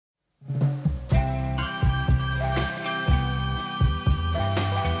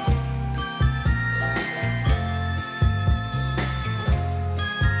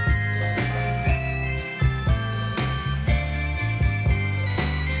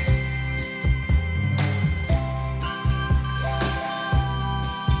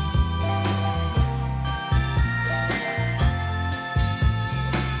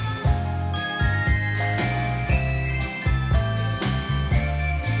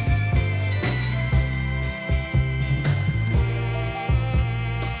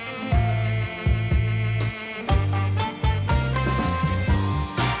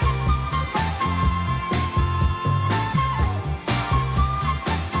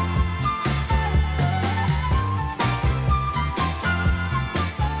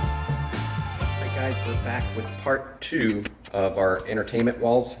part 2 of our entertainment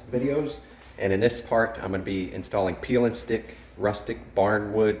walls videos, and in this part I'm going to be installing peel and stick rustic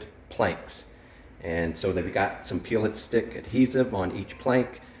barnwood planks. And so they've got some peel and stick adhesive on each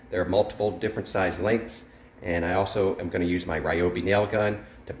plank. There are multiple different size lengths, and I also am going to use my RYOBI nail gun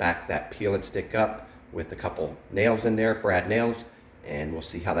to back that peel and stick up with a couple nails in there, brad nails, and we'll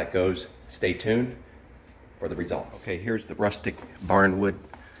see how that goes. Stay tuned for the results. Okay, here's the rustic barnwood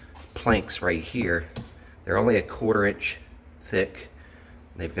planks right here. They're only a 1/4 inch thick.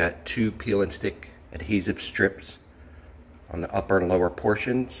 They've got 2 peel and stick adhesive strips on the upper and lower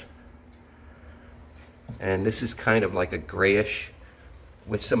portions. And this is kind of like a grayish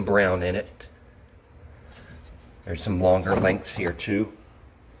with some brown in it. There's some longer lengths here too.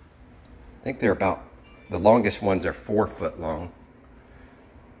 I think they're about, the longest ones are 4 foot long.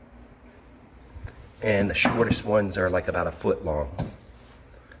 And the shortest ones are like about 1 foot long.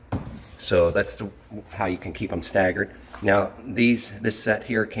 So that's how you can keep them staggered. Now this set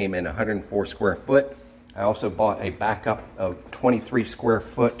here came in 104 square foot. I also bought a backup of 23 square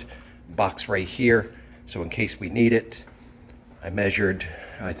foot box right here. So in case we need it, I measured,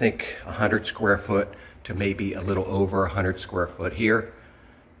 I think 100 square foot to maybe a little over 100 square foot here.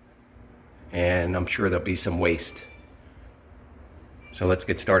 And I'm sure there'll be some waste. So let's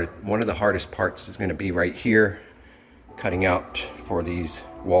get started. One of the hardest parts is going to be right here, cutting out for these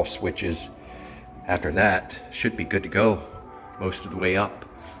wall switches. After that, should be good to go most of the way up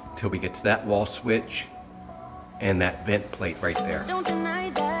until we get to that wall switch and that vent plate right there. Don't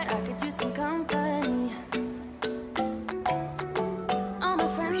deny that I could use some company. All my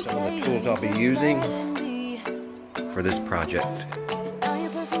friends Some of the tools I'll be using for this project. Now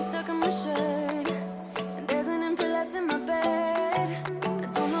your perfume stuck on my shirt, and there's an empty left in my bed. I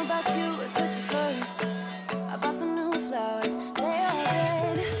don't know about you, I put you first. I bought some new flowers, they are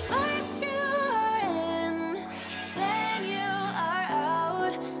dead. First you are in, then you are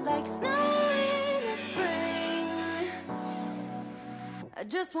out, like snow in the spring. I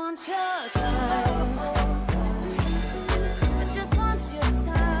just want your time. I just want your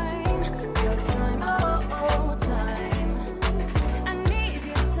time, oh time. I need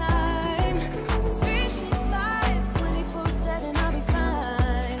your time. 365, 24/7, I'll be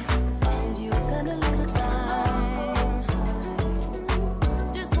fine as long as you spend a little time.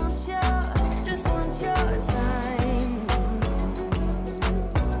 Just want your time.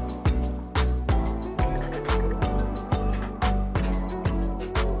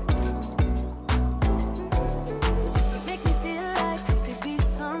 You make me feel like we could be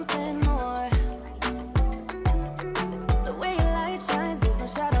something more. The way your light shines, there's no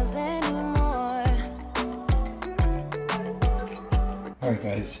shadows anymore. Alright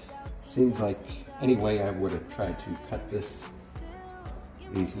guys, seems like any way I would have tried to cut this,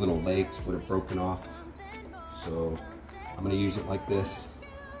 these little legs would have broken off. So I'm going to use it like this,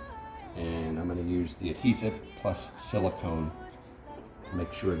 and I'm going to use the adhesive plus silicone to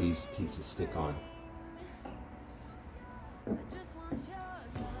make sure these pieces stick on. I just want your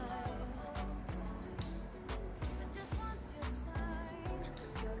time. I just want your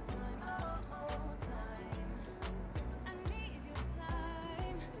time, oh time. I need your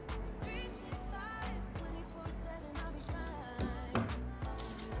time. 365, 24/7, I'll be fine.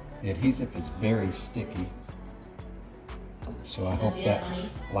 The adhesive is very sticky, so I hope that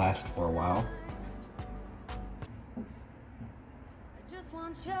lasts for a while. I just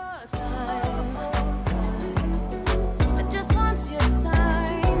want your time. I just want your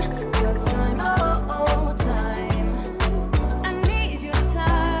time, oh time. I need your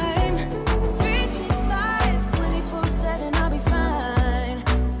time. 365, 24/7, I'll be fine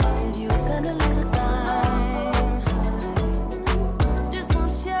as long as you spend a little time. Just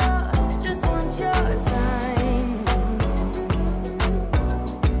want your time.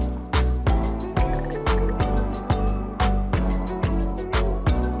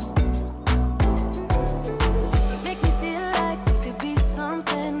 You make me feel like we could be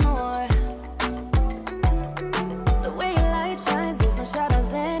something more. The way your light shines, there's no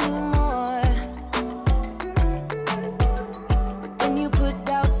shadows anymore. But then you put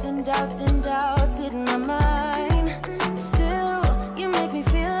doubts and doubts and doubts in my mind. Still, you make me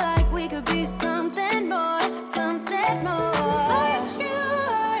feel like we could be something more, something more. First you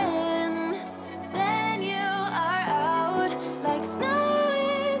are in, then you are out, like snow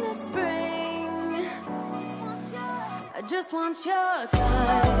in the spring. I just want your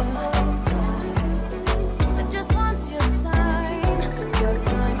time. I just want your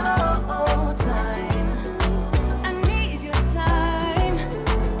time, oh time. I need your time.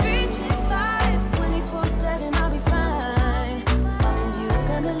 365, 24/7, I'll be fine as long as you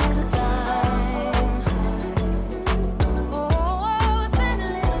spend a little time.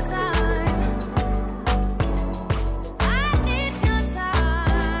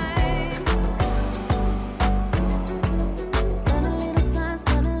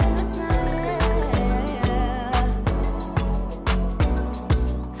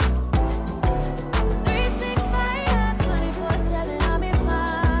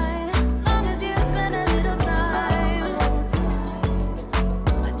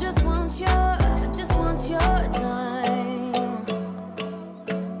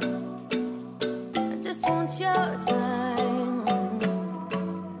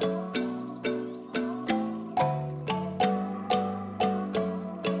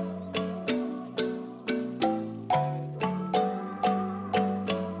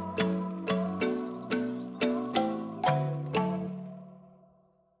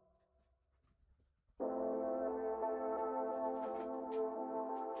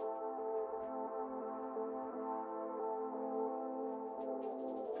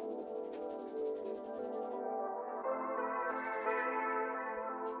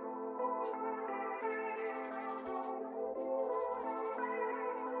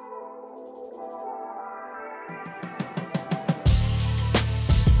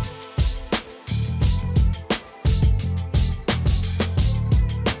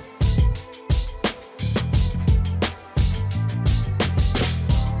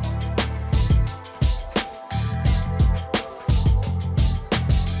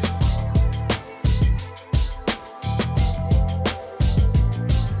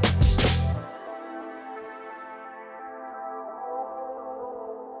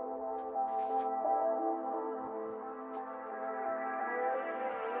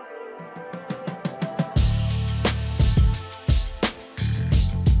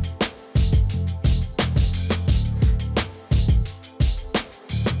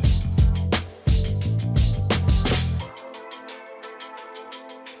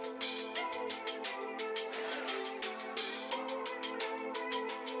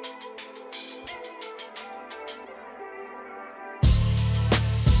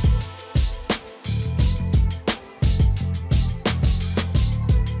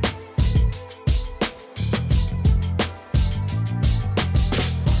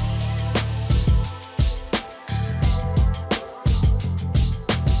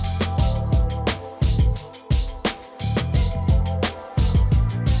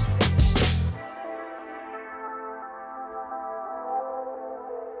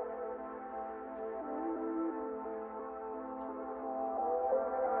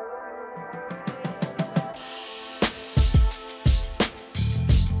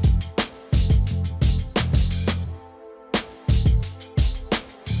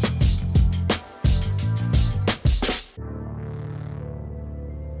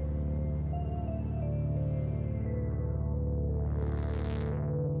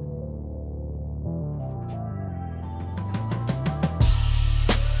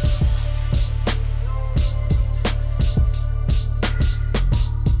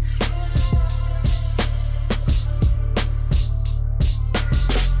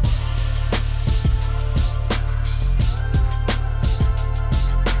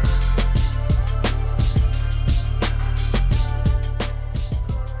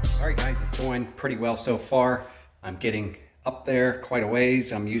 Going pretty well so far. I'm getting up there quite a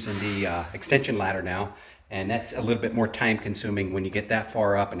ways. I'm using the extension ladder now, and that's a little bit more time consuming when you get that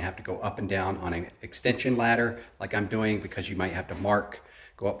far up and have to go up and down on an extension ladder like I'm doing, because you might have to mark,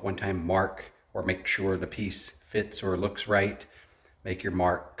 go up one time, mark, or make sure the piece fits or looks right, make your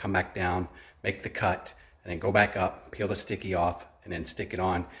mark, come back down, make the cut, and then go back up, peel the sticky off, and then stick it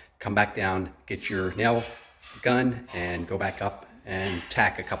on, come back down, get your nail gun, and go back up and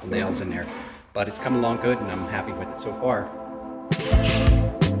tack a couple nails in there. But it's come along good, and I'm happy with it so far.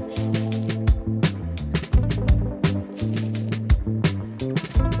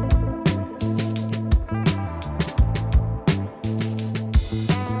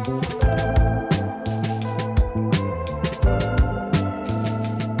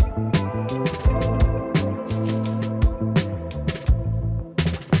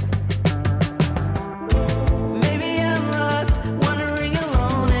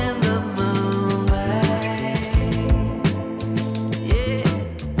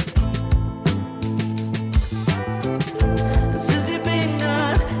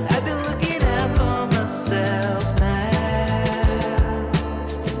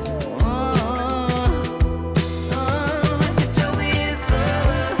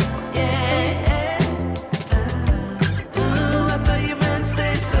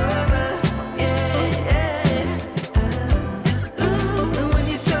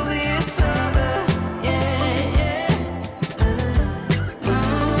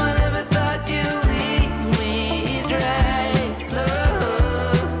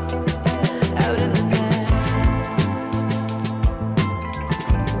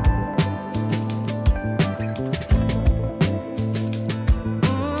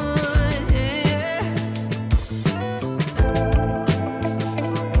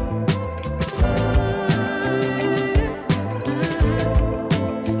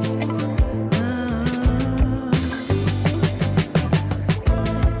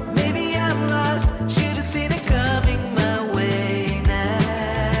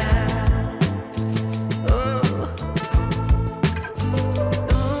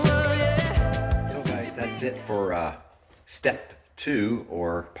 It for step 2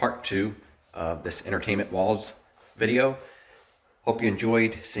 or part 2 of this entertainment walls video. Hope you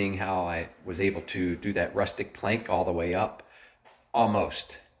enjoyed seeing how I was able to do that rustic plank all the way up.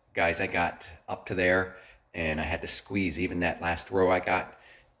 Almost, guys, I got up to there and I had to squeeze even that last row I got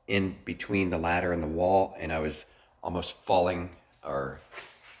in between the ladder and the wall, and I was almost falling or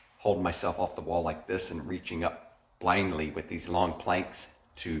holding myself off the wall like this and reaching up blindly with these long planks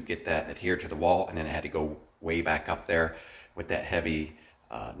to get that adhered to the wall, and then I had to go way back up there with that heavy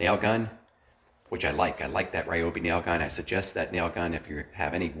nail gun, which I like. I like that RYOBI nail gun. I suggest that nail gun if you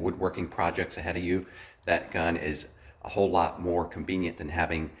have any woodworking projects ahead of you. That gun is a whole lot more convenient than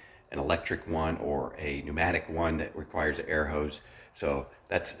having an electric one or a pneumatic one that requires an air hose. So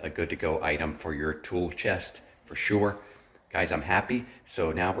that's a good to go item for your tool chest for sure. Guys, I'm happy.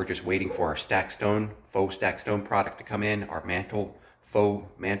 So now we're just waiting for our stack stone, faux stack stone product to come in, our mantle, faux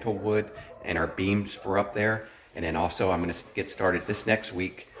mantle wood, and our beams for up there. And then also I'm gonna get started this next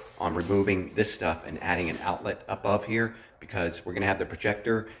week on removing this stuff and adding an outlet above here, because we're gonna have the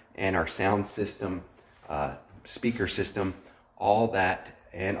projector and our sound system, speaker system, all that,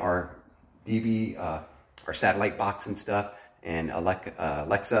 and our DB, our satellite box and stuff, and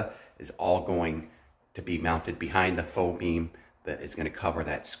Alexa is all going to be mounted behind the faux beam that is going to cover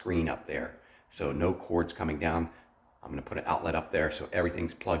that screen up there. So no cords coming down. I'm going to put an outlet up there so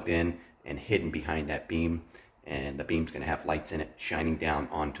everything's plugged in and hidden behind that beam, and the beam's going to have lights in it shining down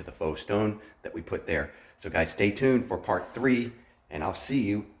onto the faux stone that we put there. So guys, stay tuned for part 3, and I'll see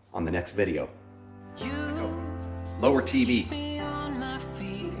you on the next video. Lower TV.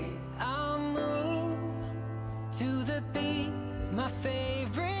 My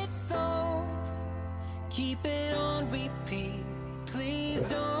favorite song, keep it on repeat, please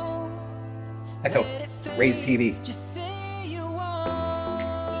don't Echo, raise TV. just say you want.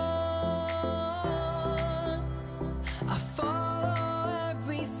 I follow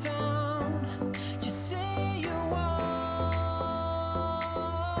every sound, just say you want.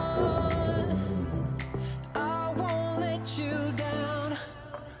 I won't let you down,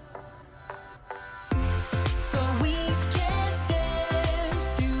 so we can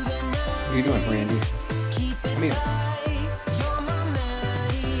dance through the night. What are you doing, Brandy? Come here. Hi.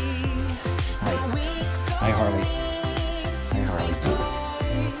 Hi, Harley.